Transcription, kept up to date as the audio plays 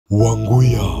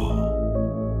Wanguya.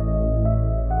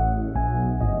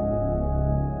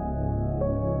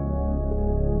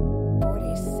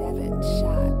 47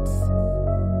 shots.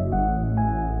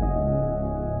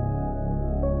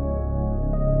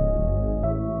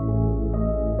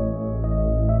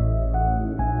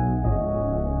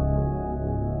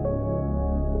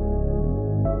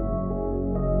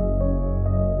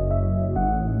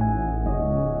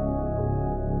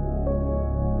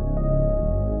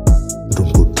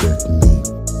 Don't protect me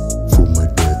from my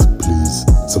death, please.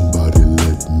 Somebody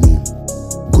let me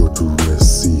go to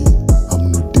rest. See,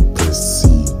 I'm not depressed.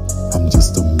 See, I'm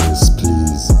just a mess.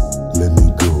 Please, let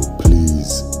me go.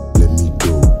 Please, let me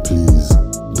go. Please,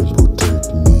 don't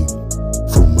protect me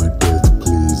from my death,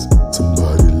 please.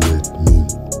 Somebody let me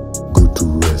go to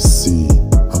rest. See,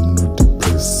 I'm not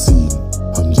depressed. See,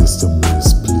 I'm just a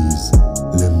mess. Please,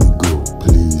 let me go.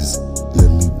 Please,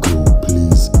 let me go.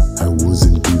 Please, I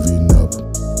wasn't giving up.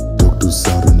 Talked to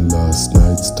Saturn last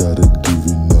night, started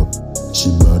giving up. She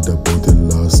mad about the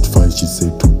last fight, she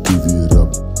said to give it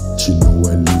up. She know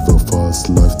I live a fast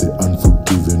life, the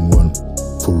unforgiven one.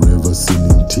 Forever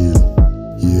sinning till,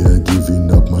 yeah,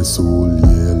 giving up my soul,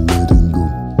 yeah, letting go.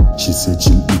 She said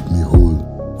she'll eat me whole,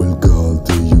 well girl,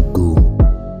 there you go.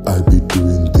 I'll be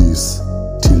doing this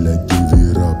till I give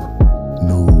it up.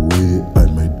 No way I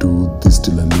might do this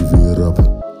till I leave it up.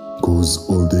 Cause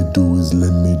all they do is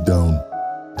let me down.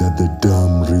 They're the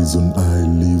damn reason I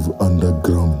live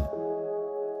underground.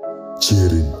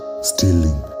 Cheating,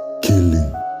 stealing,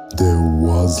 killing. There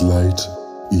was light,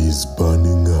 is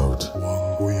burning out.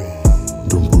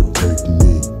 Don't protect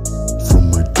me from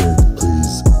my death,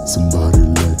 please. Somebody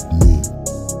let me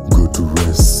go to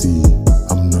rest. See,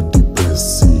 I'm not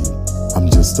depressed. See, I'm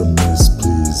just a mess.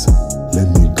 Please, let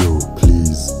me go.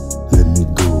 Please, let me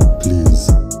go. Please,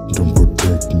 don't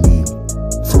protect me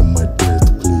from my death,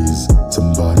 please.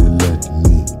 Somebody let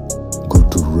me go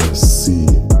to rest. See,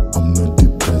 I'm not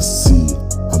depressed. See,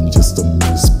 I'm just a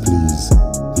mess. Please,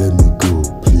 let me go.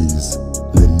 Please,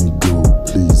 let me go.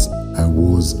 Please, I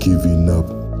was giving up.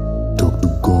 Talked to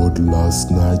God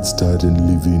last night, started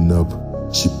living up.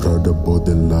 She proud about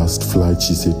the last flight,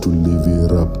 she said to live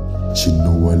it up. She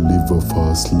know I live a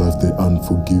fast life, the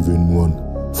unforgiven one.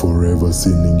 Forever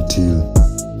sinning till,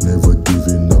 never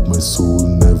giving up my soul,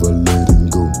 never letting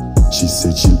go. She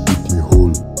said she'll eat me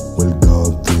whole, well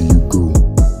girl, there you go.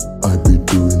 I be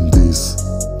doing this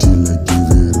till I give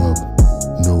it up.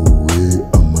 No way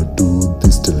I'ma do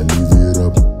this till I leave it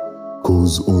up.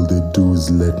 Cause all they do is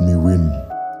let me win.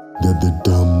 They're the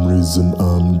damn reason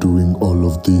I'm doing all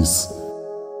of this.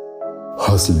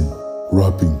 Hustling,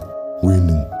 rapping,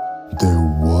 winning.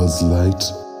 There was light,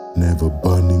 never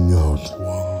burning out.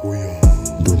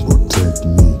 Don't protect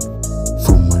me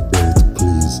from my death,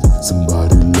 please.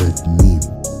 Somebody let me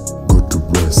go to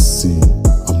rest. See,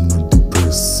 I'm not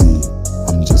depressed. See,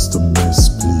 I'm just a mess.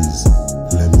 Please,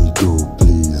 let me go.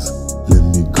 Please, let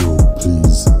me go.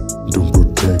 Please, don't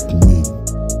protect me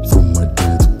from my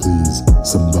death, please.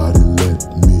 Somebody let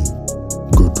me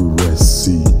go to rest.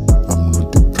 See, I'm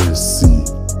not depressed. See,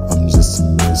 I'm just a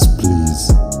mess. Please,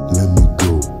 let me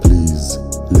go. Please,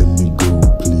 let me go.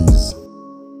 Please.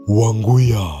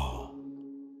 Wanguya.